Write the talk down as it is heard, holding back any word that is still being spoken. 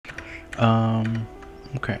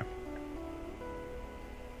Okay.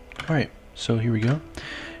 Alright, so here we go.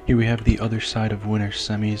 Here we have the other side of winner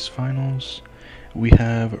semis finals. We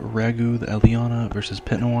have Ragu, the Elliana versus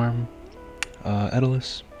PitNoArm,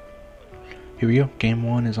 Etalus. Here we go. Game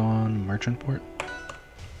 1 is on Merchantport.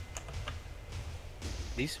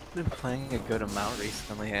 These have been playing a good amount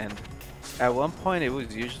recently, and at one point it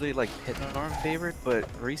was usually like PitNoArm favorite, but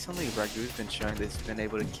recently Ragu's been showing that he's been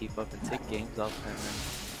able to keep up and take games off him,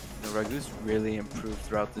 and Ragu's really improved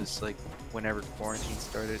throughout this, like, whenever quarantine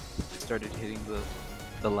started hitting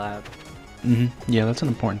the lab. Yeah, that's an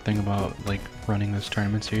important thing about like running this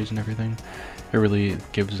tournament series and everything. It really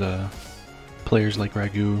gives players like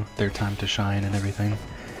Ragu their time to shine and everything.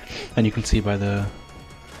 And you can see by the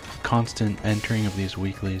constant entering of these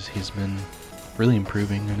weeklies, he's been really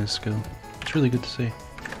improving in his skill. It's really good to see.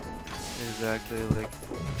 Exactly, like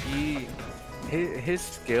his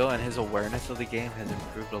skill and his awareness of the game has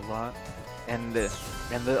improved a lot. And the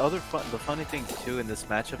funny thing too in this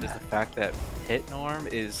matchup is the fact that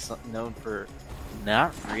PitNoArm is known for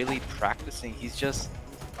not really practicing. He's just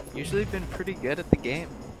usually been pretty good at the game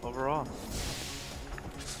overall.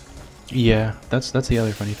 Yeah, that's the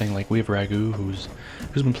other funny thing. Like we have Ragu who's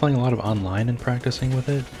been playing a lot of online and practicing with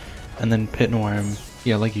it, and then PitNoArm,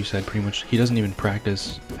 yeah, like you said, pretty much he doesn't even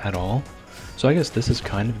practice at all. So I guess this has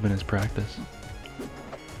kind of been his practice.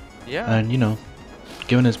 Yeah. And you know,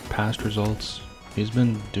 given his past results, he's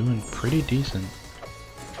been doing pretty decent.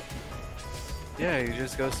 Yeah, it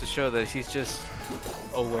just goes to show that he's just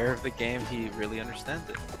aware of the game. He really understands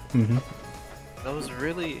it. That was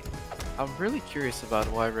really... I'm really curious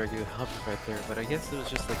about why Ragu helped right there, but I guess it was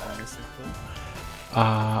just like a missing clip.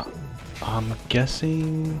 I'm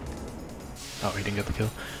guessing... Oh, he didn't get the kill.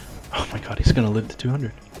 Oh my god, he's gonna live to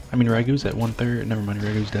 200. I mean, Ragu's at 1/3. Never mind,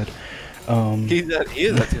 Ragu's dead. He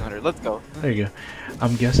is at 200. Let's go. There you go.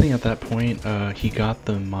 I'm guessing at that point, he got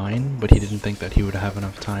the mine, but he didn't think that he would have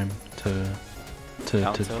enough time to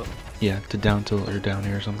down tilt or down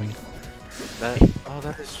air or something. That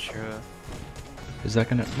is true. Is that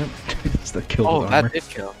gonna... Nope. Is that kill with armor? armor? That did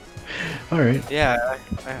kill. Alright. Yeah,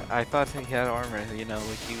 I thought he had armor, you know,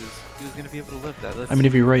 like he was gonna be able to live that. I mean,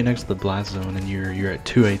 if you're right next to the blast zone and you're at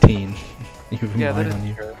 218, you have a mine on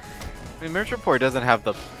you. True. I mean, Merchantport doesn't have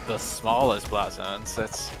the smallest blast zones.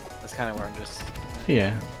 That's kind of where I'm just...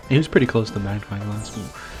 Yeah, he was pretty close to the magnifying glass.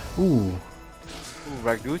 Ooh.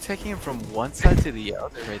 Ragu taking him from one side to the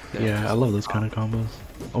other right there. Yeah, I love those kind of combos.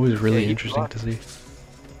 Always really interesting to see.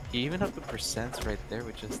 He even up the percents right there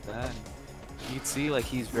with just that. You'd see like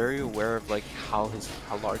he's very aware of like how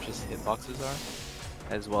large his hitboxes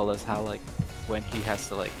are, as well as how like when he has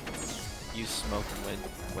to like use smoke and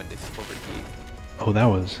when they overheat. Oh, that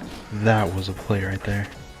was a play right there.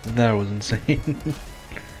 That was insane.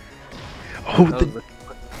 Oh,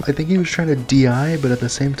 I think he was trying to DI, but at the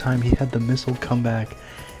same time he had the missile come back,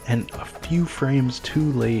 and a few frames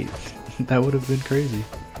too late. That would have been crazy.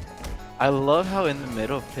 I love how in the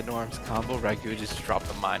middle of PitNoArm's combo, Ragu just dropped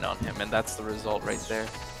a mine on him, and that's the result right there.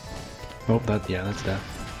 Oh, that's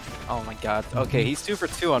death. Oh my god. Okay, he's 2 for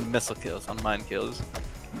 2 on missile kills, on mine kills.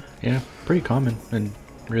 Yeah, pretty common and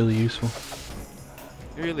really useful.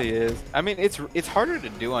 It really is. I mean, it's harder to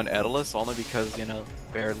do on Etalus only because, you know,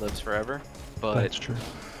 Bear lives forever. But that's true.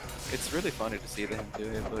 It's really funny to see him do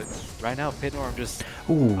it, but right now PitNoArm just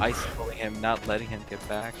isolating him, not letting him get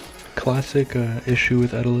back. Classic issue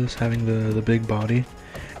with Etalus having the big body.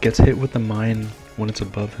 Gets hit with the mine when it's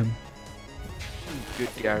above him. Good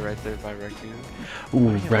guy right there by Ragu.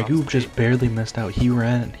 Ooh, Ragu just barely missed out. He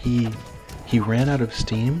ran out of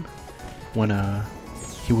steam when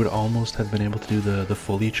he would almost have been able to do the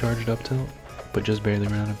fully charged up tilt, but just barely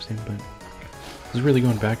ran out of steam. But he's really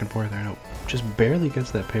going back and forth right now. Just barely gets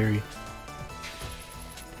that parry.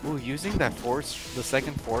 Ooh, using that the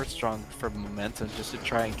second force strong for momentum just to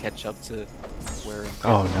try and catch up to where...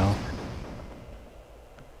 Oh no.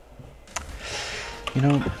 You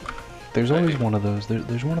know, there's always one of those.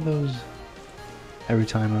 There's one of those every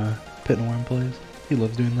time PitNoArm plays. He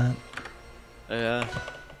loves doing that. Yeah.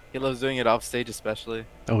 He loves doing it off stage especially.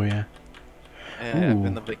 Oh yeah. Yeah, I've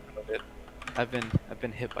been the victim of it. I've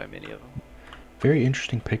been hit by many of them. Very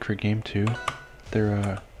interesting pick for game 2.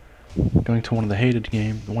 They're going to one of the hated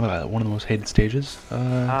one of the most hated stages.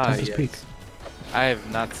 Tempest yes. Peak. I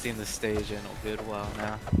have not seen the stage in a good while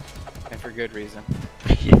now, and for good reason.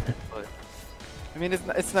 Yeah. But I mean,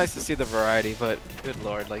 it's nice to see the variety, but good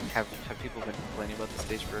lord, like have people been complaining about the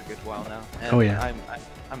stage for a good while now? And oh yeah.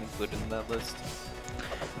 I'm included in that list.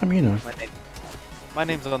 I mean, you know. My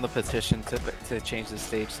name's on the petition to change the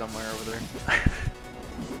stage somewhere over there.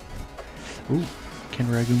 Ooh, Can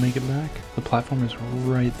Ragu make it back? The platform is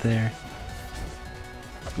right there.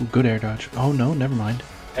 Ooh, good air dodge. Oh no, never mind.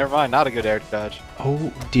 Never mind, not a good air dodge.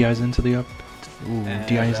 Oh, DI's into the up. Ooh, And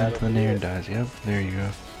DI's into the that'll nair be and dies. Yep, there you go.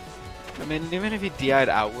 I mean, even if he DI'd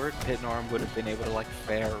outward, PitNoArm would have been able to like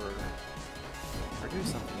fair or do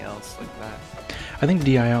something else like that. I think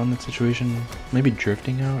DI out in that situation, maybe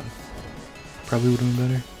drifting out, probably would have been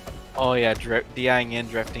better. Oh yeah, DIing in,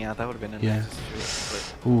 drifting out, that would have been a Yeah. nice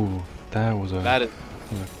situation. Ooh, that was But that is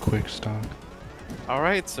a quick stock. all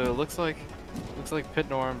right. So it looks like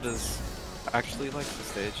PitNoArm does actually like the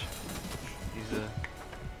stage.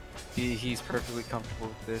 He's perfectly comfortable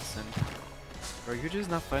with this, and Ragu just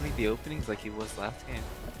not finding the openings like he was last game.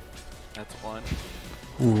 That's one.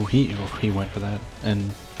 Ooh, he went for that,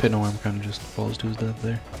 and PitNoArm kind of just falls to his death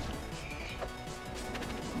there.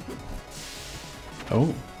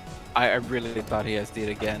 Oh. I really thought he SD'd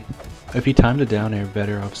again. If he timed it down air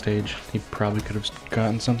better off stage, he probably could have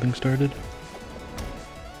gotten something started.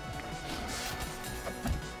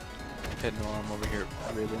 PitNoArm over here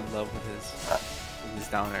really in love with his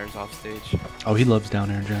down airs off stage. Oh, he loves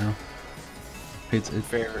down air in general. It's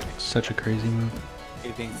Very. such a crazy move. He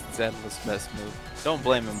thinks it's Etalus' best move. Don't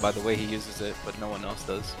blame him by the way he uses it, but no one else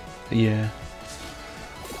does. Yeah.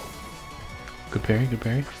 Good parry, good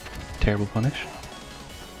parry. Terrible punish.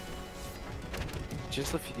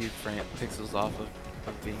 Just a few pixels off of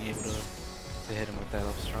being able to hit him with that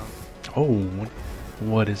up strong. Oh,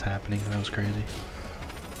 what is happening? That was crazy.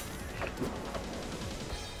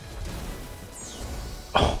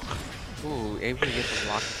 Oh, Ooh, able to get the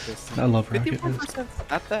rocket fist. I love rocket fist. 54%'s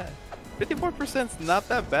not that. 54%'s not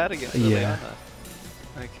that bad against Yeah. Elliana.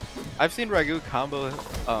 Like, I've seen Ragu combo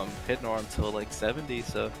PitNoArm till like 70,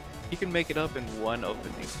 so he can make it up in one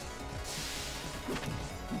opening.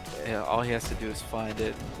 Yeah, all he has to do is find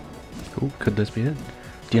it. ooh, could this be it?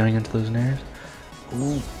 DIing into those nairs.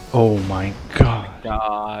 Ooh, oh my god.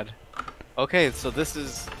 God. Okay, so this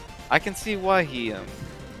is. I can see why he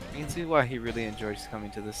really enjoys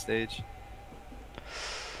coming to this stage.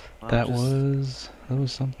 That was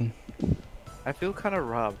something. I feel kind of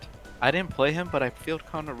robbed. I didn't play him, but I feel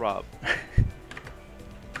kind of robbed.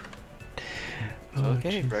 Oh,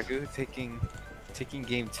 Okay, jeez. Ragu taking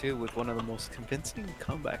game 2 with one of the most convincing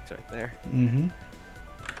comebacks right there. Mm-hmm.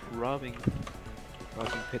 Robbing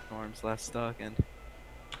PitNoArm's last stock, and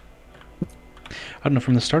I don't know,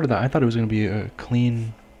 from the start of that, I thought it was going to be a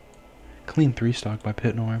clean 3 stock by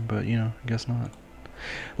PitNoArm, but you know, I guess not.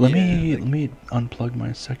 Let me unplug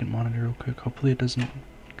my second monitor real quick. Hopefully it doesn't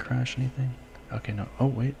crash anything. Okay, no. Oh,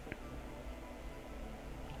 wait.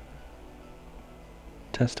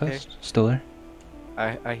 Test. Okay. Still there?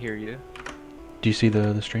 I hear you. Do you see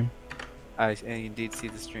the stream? I indeed see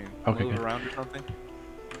the stream. Okay, Move good. around or something.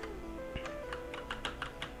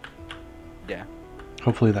 Yeah.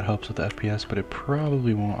 Hopefully that helps with the FPS, but it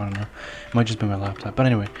probably won't. I don't know. It might just be my laptop. But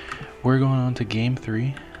anyway, we're going on to game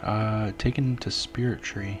 3. Taken to Spirit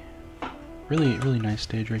Tree. Really nice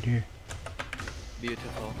stage right here.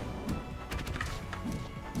 Beautiful.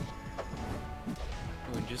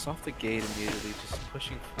 Ooh, and just off the gate immediately, just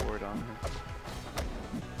pushing forward on him.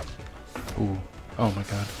 Ooh. Oh my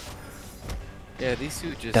god. Yeah, these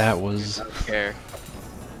two just That was- do not care.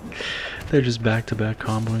 They're just back-to-back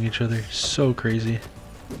comboing each other. So crazy.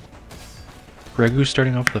 Ragu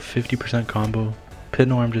starting off with a 50% combo.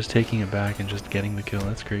 PitNoArm just taking it back and just getting the kill.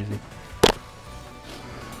 That's crazy.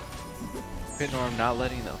 PitNoArm not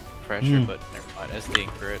letting the pressure, Mm. but never mind, SDing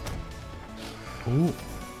for it. Ooh.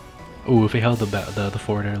 Ooh, if he held the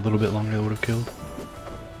forward air a little bit longer, it would have killed.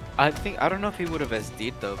 I don't know if he would have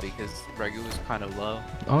SD'd though, because Ragu was kind of low.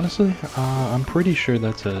 Honestly, I'm pretty sure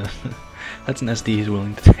that's a that's an SD he's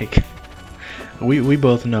willing to take. We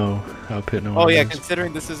both know how PitNoArm Oh yeah, is.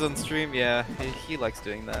 considering this is on stream, yeah, he likes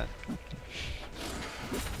doing that.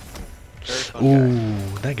 Very fun guy.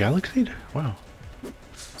 Ooh, that Galaxy? Wow.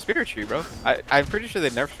 Spirit Tree, bro. I'm pretty sure they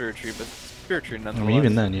nerfed Spirit Tree, but Spirit Tree I nonetheless. mean,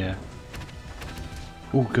 even then, yeah.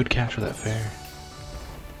 Ooh, good catch with that fair.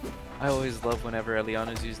 I always love whenever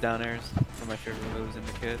Elliana's used down airs. One of my favorite moves in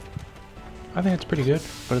the kit. I think it's pretty good,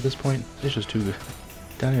 but at this point, it's just too good.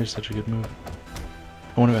 Down air is such a good move.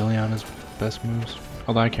 One of Elliana's best moves.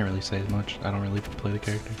 Although I can't really say as much. I don't really play the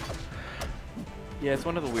character. Yeah, it's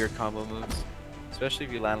one of the weird combo moves. Especially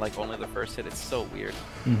if you land like only the first hit, it's so weird.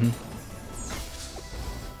 Mm-hmm.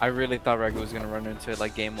 I really thought Ragu was gonna run into it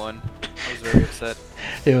like game 1. I was very upset.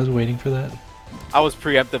 Yeah, I was waiting for that. I was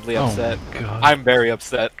preemptively upset. Oh my god. I'm very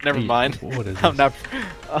upset. Never Hey, mind. What is I'm this?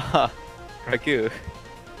 not. Ragu.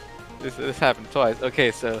 This happened twice.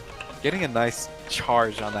 Okay, so getting a nice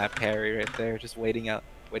charge on that parry right there, just waiting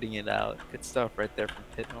it out. Good stuff right there from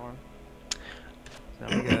PitNoArm. Now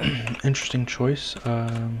we got Interesting choice.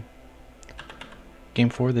 Game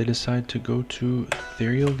 4, they decide to go to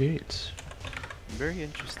Ethereal Gates. very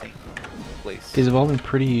interesting place. These have all been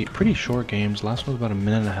pretty short games. Last one was about a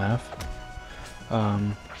minute and a half.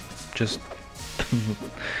 Just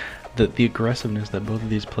the aggressiveness that both of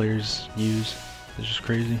these players use is just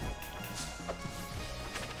crazy.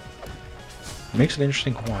 Makes it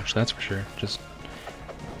interesting to watch, that's for sure. Just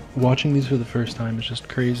watching these for the first time is just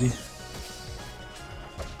crazy.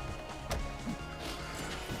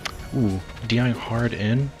 Ooh, DI hard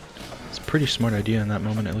in. It's a pretty smart idea in that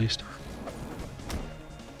moment, at least.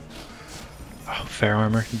 Oh, Fair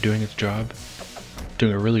Armor doing its job.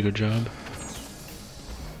 Doing a really good job.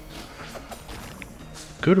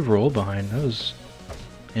 Good roll behind. That was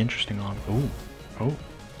interesting on. Oh.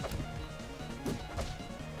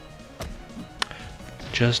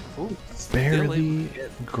 Just barely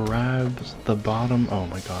grabs the bottom. Oh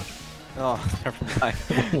my god. Oh, never mind.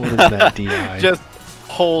 What is that DI? Just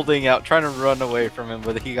holding out, trying to run away from him,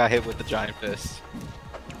 but he got hit with the giant fist.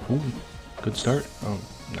 Ooh, good start. Oh,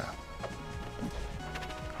 no.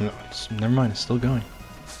 No, never mind, it's still going.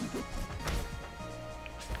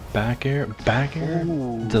 Back air,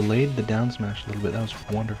 Ooh. delayed the down smash a little bit. That was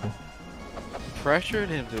wonderful. Pressured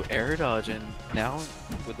him to air dodge, and now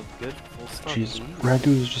with a good full stop. Jeez, Ragu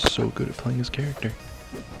is just so good at playing his character.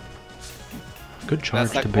 Good charge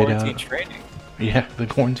That's to that bait quarantine out. training. Yeah, the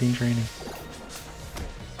quarantine training.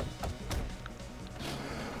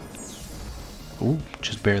 Ooh,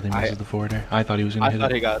 just barely misses the forward air. I thought he was gonna I hit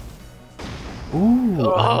thought it. he got. Ooh,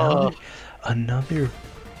 Oh. another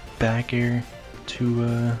back air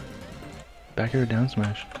to back air down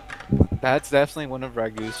smash. That's definitely one of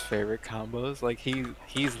Ragu's favorite combos. Like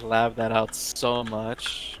he's labbed that out so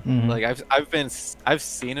much. Mhm. Like I've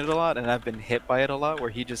seen it a lot, and I've been hit by it a lot. Where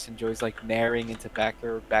he just enjoys like naring into back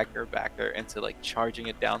air into like charging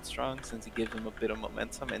it down strong, since it gives him a bit of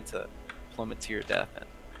momentum into plummet to your death. And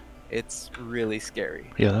it's really scary.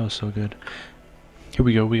 Yeah, that was so good. Here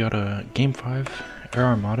we go. We got a game 5 Air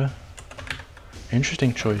Armada.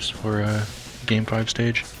 Interesting choice for a game 5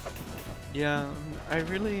 stage. Yeah, I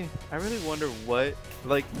really wonder what,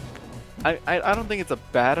 like, I don't think it's a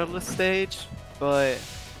battleless stage, but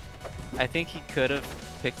I think he could have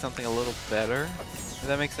picked something a little better. Does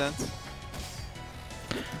that make sense?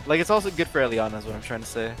 Like, it's also good for Elliana is what I'm trying to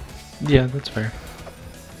say. Yeah, that's fair.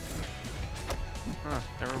 Huh,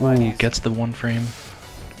 never mind. Ooh, gets the one frame.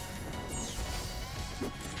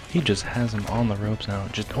 He just has him on the ropes now.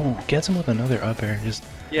 Just gets him with another up air. Just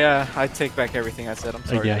Yeah, I take back everything I said. I'm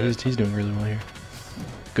sorry. yeah, Dad. he's doing really well here.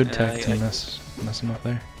 Good Yeah, tech to mess him up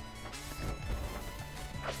there.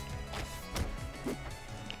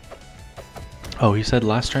 Oh, he said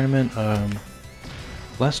last tournament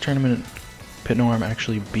PitNoArm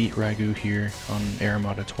actually beat Ragu here on Air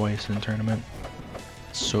Armada twice in tournament.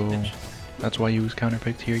 So that's why he was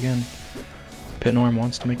counterpicked here again. PitNoArm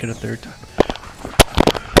wants to make it a third time.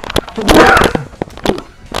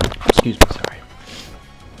 Excuse me, sorry.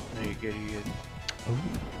 No, you're good. You're good. Oh,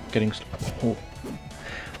 getting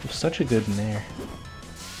such a good nair.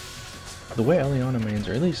 The way Elliana mains,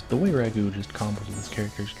 or at least the way Ragu just combos with his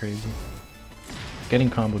character is crazy. Getting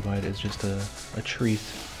comboed by it is just a treat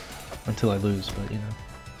until I lose, but you know.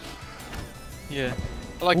 Yeah,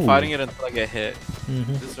 I like Ooh. fighting it until I get hit.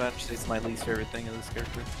 Mm-hmm. This is actually my least favorite thing of this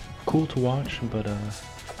character. Cool to watch, but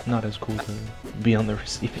not as cool to be on the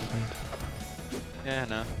receiving end. Yeah,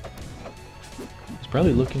 no. He's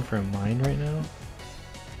probably looking for a mine right now.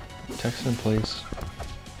 Text in place.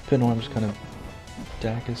 PitNoArm's kind of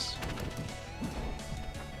Dacus.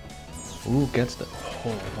 Ooh, gets the.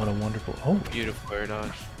 Oh, what a wonderful. Oh, Beautiful air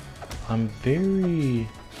dodge. I'm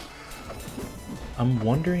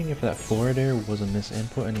wondering if that forward air was a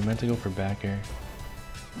misinput and he meant to go for back air.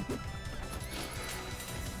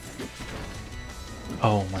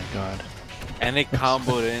 Oh my god. And it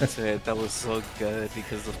comboed into it. That was so good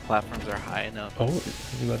because those platforms are high enough. Oh,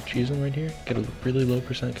 is he about to cheese him right here? Get a really low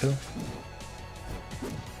percent kill?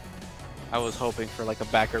 I was hoping for like a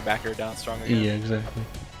backer down strong again. Yeah, exactly.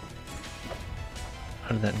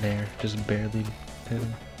 How did that nair just barely hit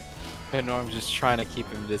him? And Norm's just trying to keep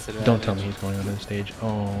him disadvantaged. Don't tell me he's going under the stage.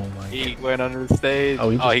 Oh my god. He went under the stage. Oh,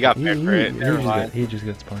 he got paired for it. Never mind. He just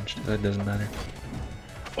gets punched. That doesn't matter.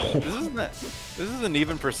 Oh. This is an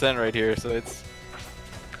even percent right here, so it's.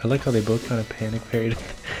 I like how they both kind of panic parried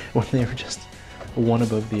when they were just one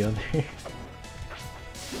above the other.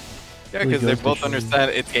 Yeah, because they both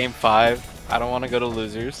understand it's game 5. I don't want to go to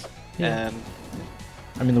losers. Yeah. And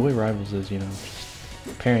I mean, the way Rivals is, you know,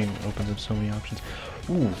 just pairing opens up so many options.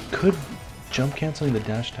 Ooh, could jump canceling the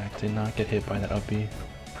dash attack to not get hit by that up B.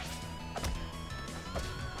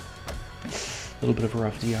 A little bit of a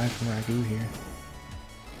rough DI from Ragu here.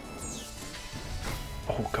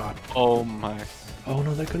 Oh god. Oh my. Oh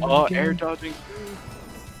no, that could have been Oh, the air game. dodging.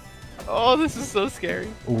 Oh, this is so scary.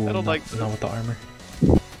 Ooh, I don't like this. not with the armor.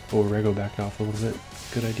 Oh, Ragu backed off a little bit.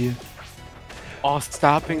 Good idea. Oh,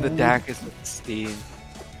 stopping the Dacus with steam.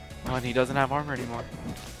 Oh, and he doesn't have armor anymore.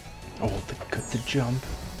 Oh, the jump.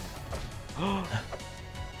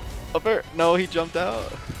 Upper. No, he jumped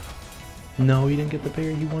out. No, he didn't get the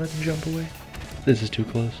parry. He wanted to jump away. This is too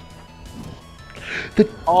close.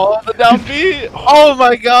 Oh, the down B! Oh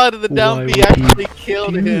my god, the down B actually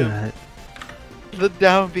killed him. That? The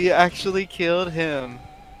down B actually killed him.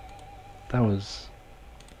 That was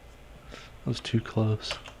too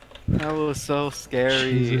close. That was so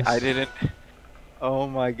scary. Jesus. I didn't. Oh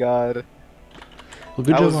my god. Well, good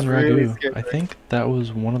That job was on really Ragu. scary. I think that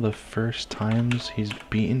was one of the first times he's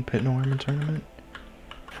beaten PitNoArm in a tournament.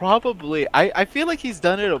 Probably. I feel like he's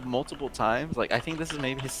done it multiple times. Like, I think this is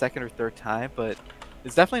maybe his second or third time, but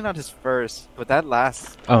it's definitely not his first. But that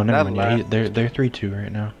last. Oh, never that mind. Yeah, last- they're 3-2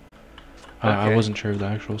 right now. I Okay. wasn't sure of the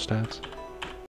actual stats.